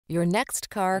Your next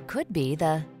car could be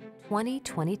the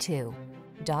 2022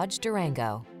 Dodge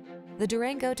Durango. The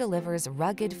Durango delivers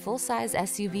rugged, full-size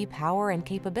SUV power and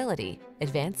capability,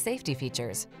 advanced safety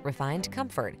features, refined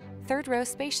comfort, third-row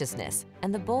spaciousness,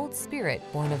 and the bold spirit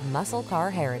born of muscle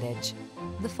car heritage.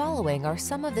 The following are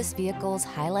some of this vehicle's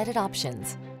highlighted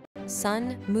options: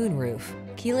 sun, moonroof,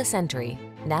 keyless entry,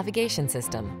 navigation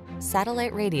system,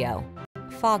 satellite radio,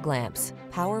 fog lamps,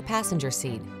 power passenger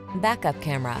seat, backup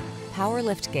camera, power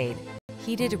liftgate,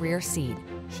 heated rear seat,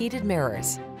 heated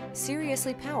mirrors.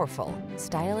 Seriously powerful,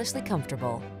 stylishly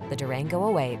comfortable. The Durango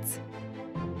awaits.